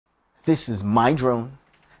This is my drone.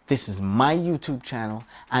 This is my YouTube channel,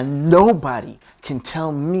 and nobody can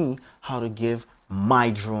tell me how to give my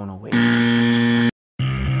drone away.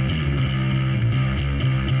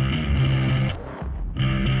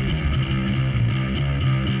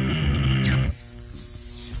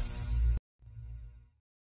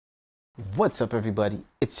 What's up, everybody?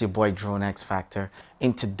 It's your boy droneXfactor.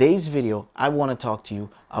 In today's video, I want to talk to you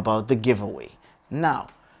about the giveaway. Now,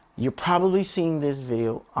 you're probably seeing this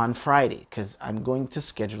video on Friday because I'm going to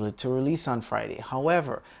schedule it to release on Friday.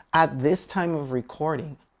 However, at this time of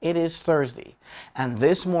recording, it is Thursday. And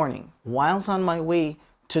this morning, whilst on my way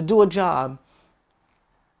to do a job,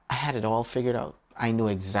 I had it all figured out. I knew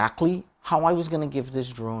exactly how I was going to give this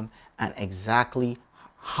drone and exactly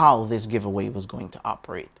how this giveaway was going to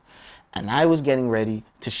operate. And I was getting ready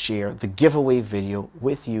to share the giveaway video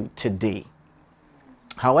with you today.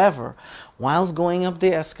 However, whilst going up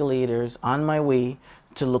the escalators on my way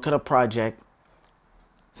to look at a project,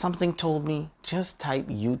 something told me just type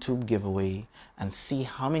YouTube giveaway and see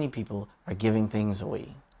how many people are giving things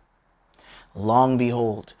away. Long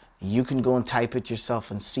behold, you can go and type it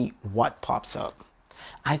yourself and see what pops up.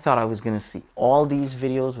 I thought I was going to see all these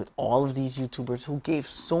videos with all of these YouTubers who gave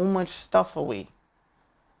so much stuff away.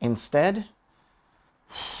 Instead,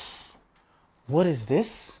 what is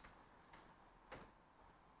this?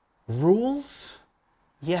 Rules?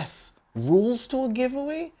 Yes, rules to a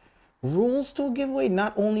giveaway? Rules to a giveaway?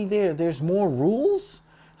 Not only there's more rules.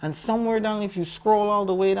 And somewhere down, if you scroll all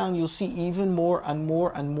the way down, you'll see even more and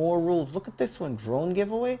more and more rules. Look at this one, drone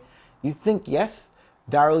giveaway. You think, yes,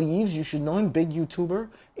 Daryl Eves, you should know him, big YouTuber.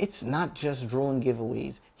 It's not just drone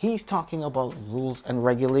giveaways. He's talking about rules and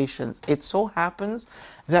regulations. It so happens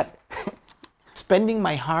that spending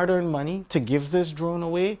my hard-earned money to give this drone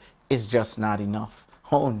away is just not enough.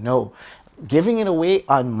 Oh no. Giving it away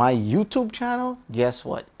on my YouTube channel, guess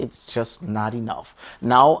what? It's just not enough.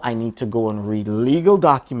 Now I need to go and read legal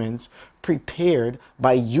documents prepared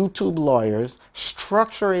by YouTube lawyers,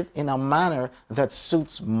 structure it in a manner that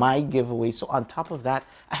suits my giveaway. So on top of that,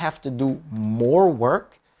 I have to do more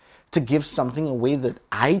work to give something away that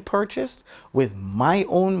I purchased with my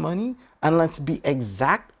own money. And let's be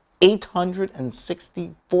exact,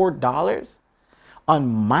 $864 on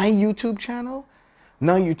my YouTube channel.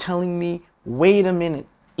 Now you're telling me, wait a minute,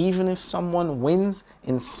 even if someone wins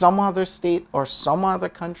in some other state or some other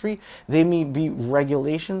country, there may be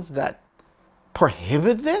regulations that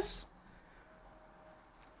prohibit this?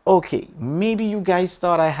 Okay, maybe you guys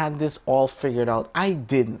thought I had this all figured out. I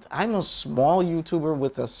didn't. I'm a small YouTuber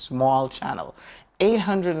with a small channel.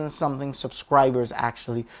 800 and something subscribers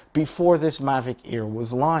actually before this Mavic Air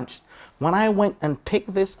was launched. When I went and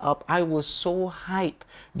picked this up, I was so hyped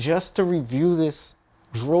just to review this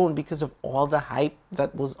drone because of all the hype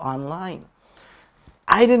that was online.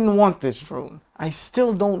 I didn't want this drone. I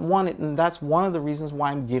still don't want it, and that's one of the reasons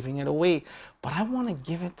why I'm giving it away. But I want to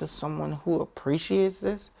give it to someone who appreciates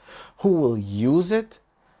this, who will use it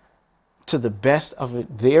to the best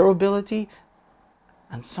of their ability,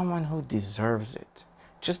 and someone who deserves it.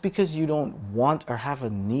 Just because you don't want or have a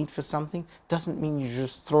need for something doesn't mean you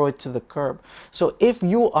just throw it to the curb. So if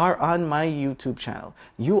you are on my YouTube channel,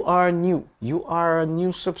 you are a new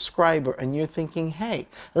subscriber, and you're thinking, hey,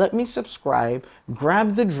 let me subscribe,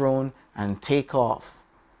 grab the drone, and take off.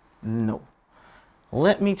 No.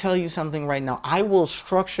 Let me tell you something right now. I will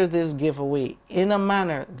structure this giveaway in a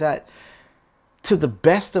manner that, to the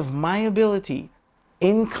best of my ability,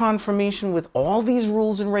 in confirmation with all these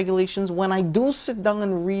rules and regulations, when I do sit down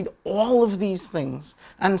and read all of these things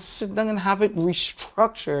and sit down and have it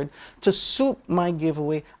restructured to suit my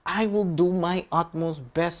giveaway, I will do my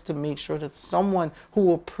utmost best to make sure that someone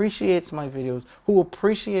who appreciates my videos, who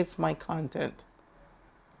appreciates my content,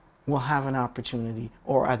 will have an opportunity,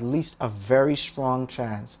 or at least a very strong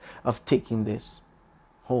chance of taking this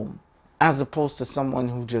home, as opposed to someone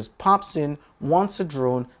who just pops in, wants a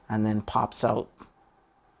drone, and then pops out.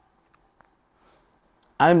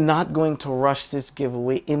 I'm not going to rush this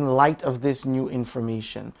giveaway in light of this new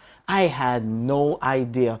information. I had no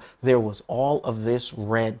idea there was all of this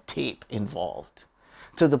red tape involved,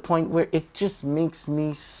 to the point where it just makes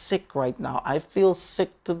me sick right now. I feel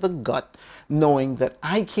sick to the gut knowing that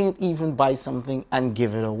I can't even buy something and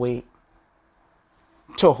give it away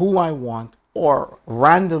to who I want, or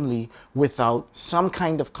randomly without some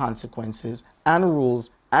kind of consequences and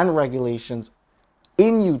rules and regulations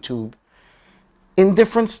in YouTube, in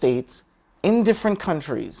different states, in different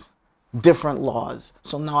countries, different laws.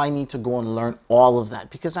 So now I need to go and learn all of that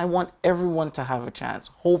because I want everyone to have a chance,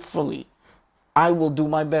 hopefully, I will do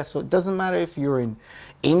my best. So it doesn't matter if you're in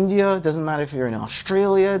India, it doesn't matter if you're in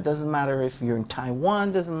Australia, it doesn't matter if you're in Taiwan,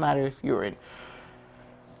 it doesn't matter if you're in,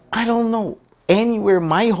 I don't know, anywhere.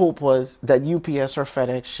 My hope was that UPS or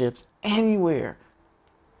FedEx ships anywhere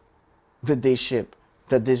that they ship,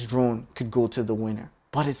 that this drone could go to the winner.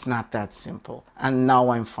 But it's not that simple. And now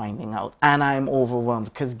I'm finding out. And I'm overwhelmed.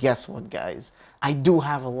 Because guess what, guys? I do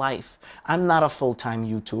have a life. I'm not a full-time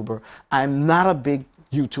YouTuber. I'm not a big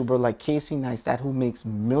YouTuber like Casey Neistat who makes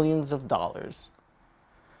millions of dollars.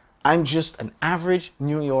 I'm just an average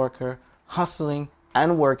New Yorker hustling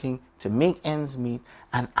and working to make ends meet.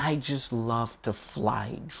 And I just love to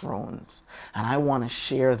fly drones. And I want to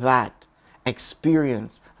share that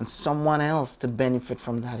experience and someone else to benefit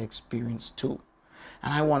from that experience too.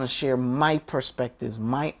 And I want to share my perspectives,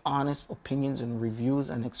 my honest opinions and reviews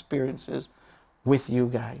and experiences with you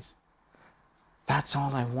guys. That's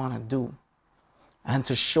all I want to do. And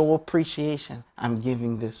to show appreciation, I'm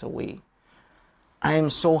giving this away. I am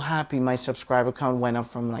so happy my subscriber count went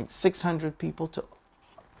up from like 600 people to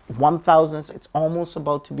 1,000. It's almost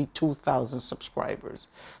about to be 2,000 subscribers.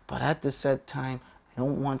 But at the said time, I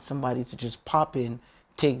don't want somebody to just pop in,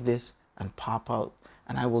 take this, and pop out.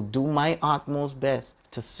 And I will do my utmost best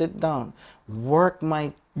to sit down, work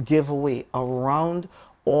my giveaway around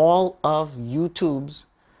all of YouTube's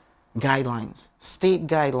guidelines, state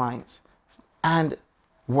guidelines, and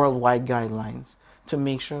worldwide guidelines to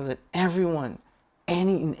make sure that everyone,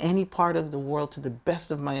 in any part of the world, to the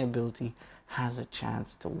best of my ability, has a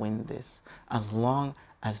chance to win this, as long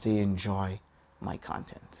as they enjoy my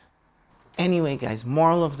content. Anyway, guys,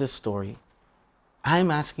 moral of this story,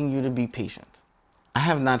 I'm asking you to be patient. I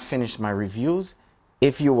have not finished my reviews.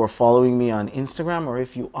 If you were following me on Instagram, or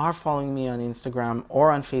if you are following me on Instagram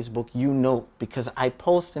or on Facebook, you know, because I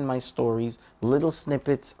post in my stories little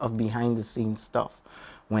snippets of behind the scenes stuff.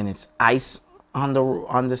 When it's ice on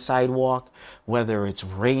the sidewalk, whether it's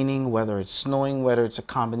raining, whether it's snowing, whether it's a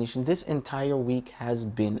combination. This entire week has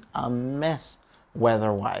been a mess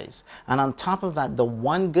weather-wise. And on top of that, the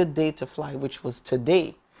one good day to fly, which was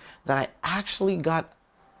today, that I actually got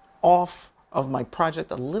off of my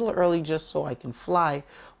project a little early just so I can fly.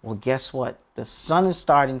 Well, guess what? The sun is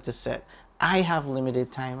starting to set. I have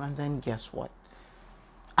limited time, and then guess what?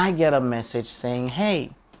 I get a message saying,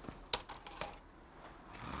 hey,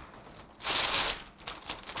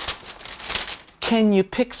 can you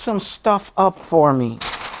pick some stuff up for me?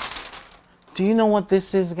 Do you know what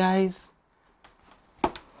this is, guys?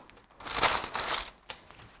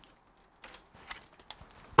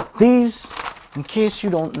 These, in case you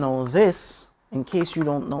don't know this, in case you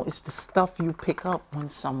don't know, it's the stuff you pick up when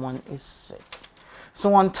someone is sick.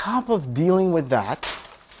 So on top of dealing with that,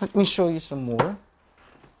 let me show you some more.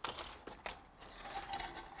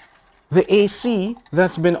 The AC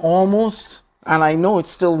that's been almost, and I know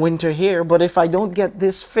it's still winter here, but if I don't get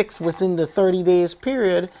this fixed within the 30 days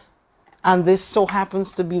period, and this so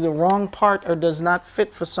happens to be the wrong part or does not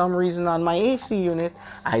fit for some reason on my AC unit,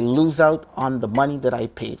 I lose out on the money that I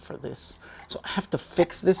paid for this. So I have to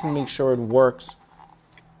fix this and make sure it works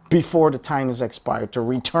before the time is expired to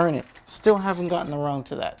return it. Still haven't gotten around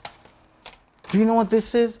to that. Do you know what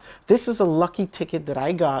this is? This is a lucky ticket that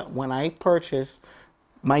I got when I purchased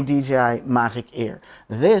my DJI Mavic Air.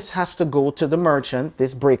 This has to go to the merchant,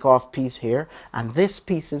 this break-off piece here, and this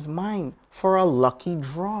piece is mine for a lucky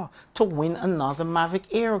draw to win another Mavic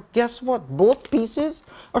Air. Guess what? Both pieces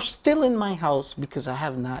are still in my house because I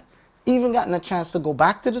have not even gotten a chance to go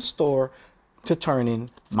back to the store to turn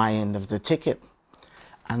in my end of the ticket.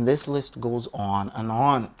 And this list goes on and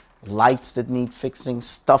on. Lights that need fixing,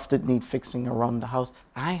 stuff that need fixing around the house.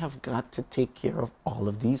 I have got to take care of all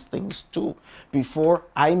of these things too before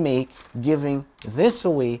I make giving this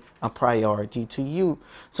away a priority to you.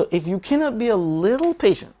 So if you cannot be a little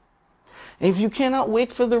patient, if you cannot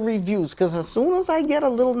wait for the reviews, because as soon as I get a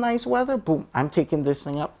little nice weather, boom, I'm taking this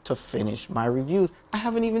thing up to finish my reviews. I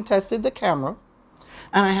haven't even tested the camera,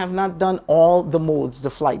 and I have not done all the modes, the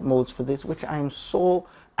flight modes for this, which I'm so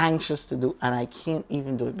anxious to do, and I can't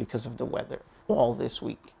even do it because of the weather all this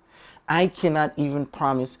week. I cannot even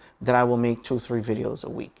promise that I will make 2 or 3 videos a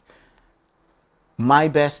week. My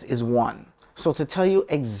best is 1. So to tell you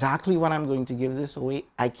exactly what I'm going to give this away,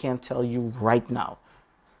 I can't tell you right now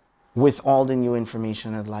with all the new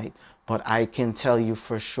information and light, but I can tell you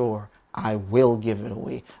for sure I will give it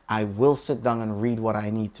away. I will sit down and read what I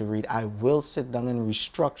need to read. I will sit down and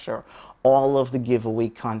restructure all of the giveaway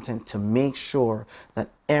content to make sure that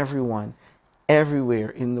everyone, everywhere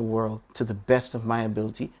in the world, to the best of my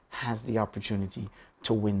ability, has the opportunity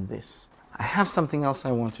to win this. I have something else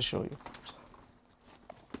I want to show you.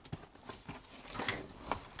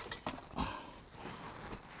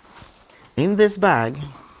 in this bag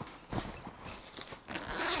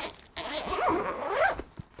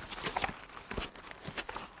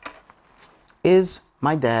is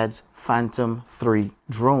my dad's Phantom 3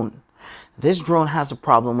 drone. This drone has a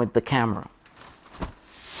problem with the camera.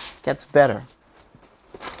 Gets better.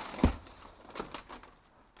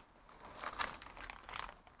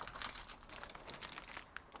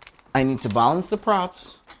 I need to balance the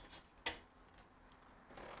props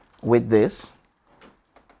with this.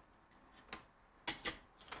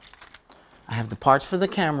 I have the parts for the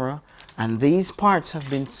camera, and these parts have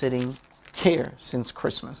been sitting here since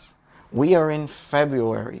Christmas. We are in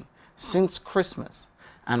February, since Christmas,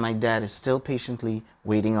 and my dad is still patiently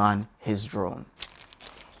waiting on his drone.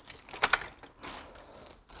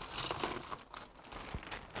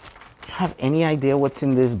 Have any idea what's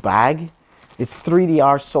in this bag? It's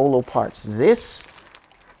 3DR solo parts. This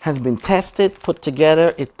has been tested, put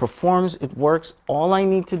together, it performs, it works. All I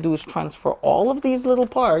need to do is transfer all of these little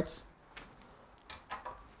parts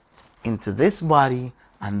into this body,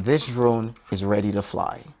 and this drone is ready to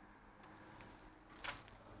fly.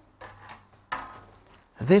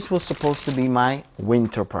 This was supposed to be my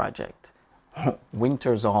winter project.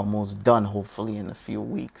 Winter's almost done, hopefully in a few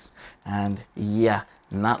weeks. And yeah,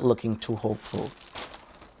 not looking too hopeful.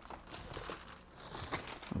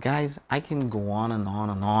 Guys, I can go on and on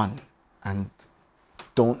and on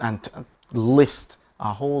and list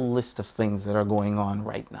a whole list of things that are going on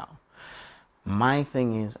right now. My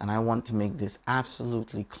thing is, and I want to make this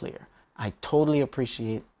absolutely clear, I totally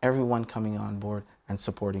appreciate everyone coming on board and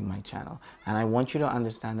supporting my channel. And I want you to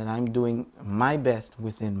understand that I'm doing my best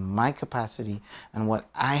within my capacity and what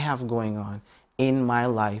I have going on in my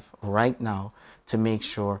life right now to make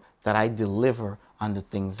sure that I deliver on the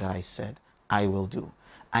things that I said I will do.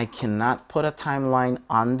 I cannot put a timeline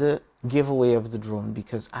on the giveaway of the drone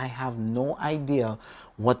because I have no idea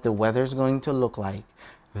what the weather is going to look like,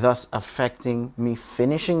 thus affecting me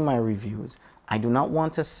finishing my reviews. I do not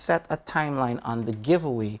want to set a timeline on the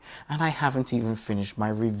giveaway, and I haven't even finished my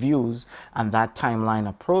reviews, and that timeline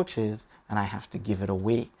approaches and I have to give it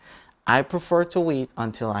away. I prefer to wait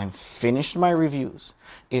until I'm finished my reviews.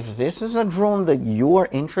 If this is a drone that you are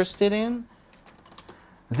interested in,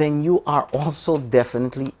 then you are also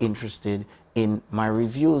definitely interested in my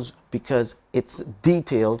reviews because it's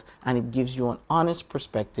detailed and it gives you an honest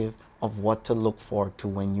perspective of what to look forward to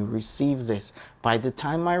when you receive this. By the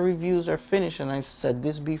time my reviews are finished, and I've said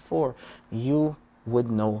this before, you would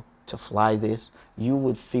know to fly this. You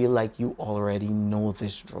would feel like you already know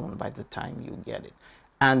this drone by the time you get it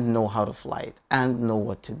and know how to fly it and know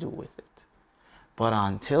what to do with it. But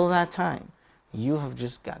until that time, you have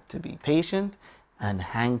just got to be patient and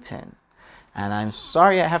hang 10. And I'm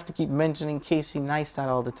sorry I have to keep mentioning Casey Neistat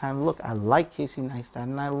all the time. Look, I like Casey Neistat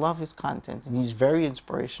and I love his content. And he's very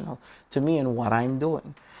inspirational to me in what I'm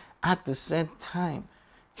doing. At the same time,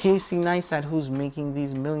 Casey Neistat, who's making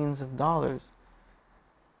these millions of dollars,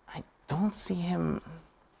 I don't see him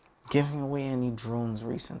giving away any drones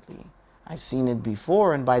recently. I've seen it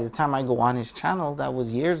before, and by the time I go on his channel, that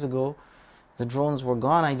was years ago, the drones were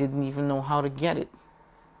gone. I didn't even know how to get it.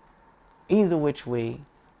 Either which way,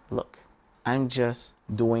 look, I'm just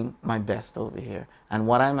doing my best over here. And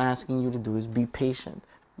what I'm asking you to do is be patient.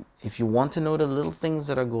 If you want to know the little things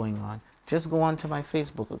that are going on, just go onto my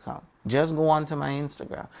Facebook account. Just go onto my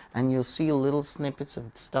Instagram. And you'll see little snippets of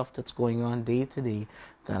stuff that's going on day to day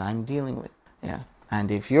that I'm dealing with. Yeah. And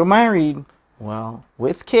if you're married, well,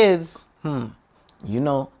 with kids, you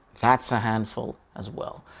know, that's a handful as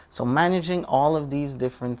well. So managing all of these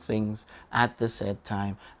different things at the said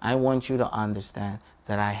time, I want you to understand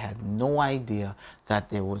that I had no idea that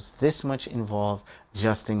there was this much involved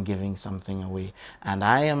just in giving something away. And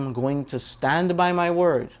I am going to stand by my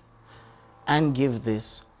word and give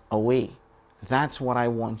this away. That's what I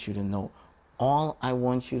want you to know. All I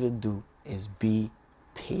want you to do is be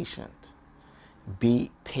patient.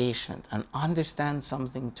 Be patient and understand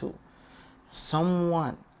something too.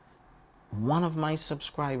 One of my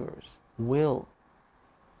subscribers will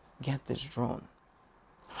get this drone.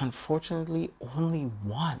 Unfortunately, only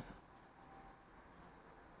one.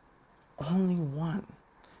 Only one.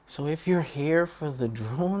 So if you're here for the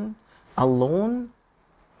drone alone,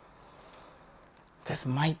 this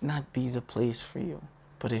might not be the place for you.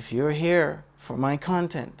 But if you're here for my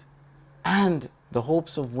content and the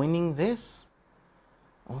hopes of winning this,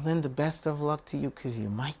 well then the best of luck to you, because you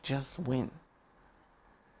might just win.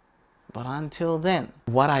 But until then,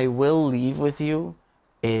 what I will leave with you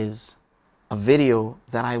is a video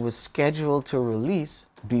that I was scheduled to release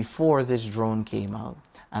before this drone came out.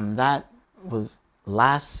 And that was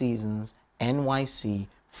last season's NYC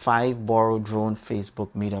 5 Borrow Drone Facebook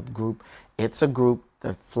meetup group. It's a group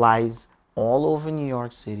that flies all over New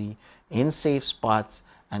York City in safe spots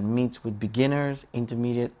and meets with beginners,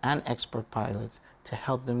 intermediate, and expert pilots to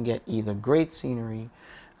help them get either great scenery,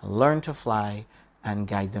 learn to fly, and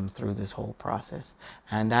guide them through this whole process.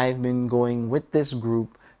 And I've been going with this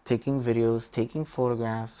group, taking videos, taking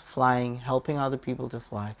photographs, flying, helping other people to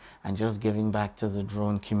fly, and just giving back to the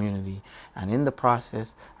drone community. And in the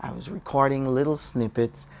process, I was recording little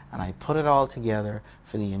snippets, and I put it all together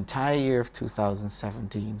for the entire year of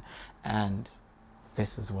 2017. And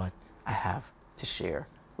this is what I have to share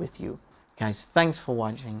with you. Guys, thanks for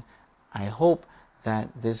watching. I hope that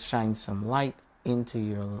this shines some light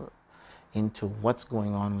into what's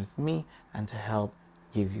going on with me and to help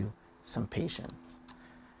give you some patience.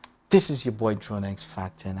 This is your boy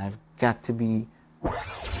DroneXfactor, and I've got to be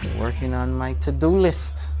working on my to-do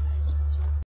list.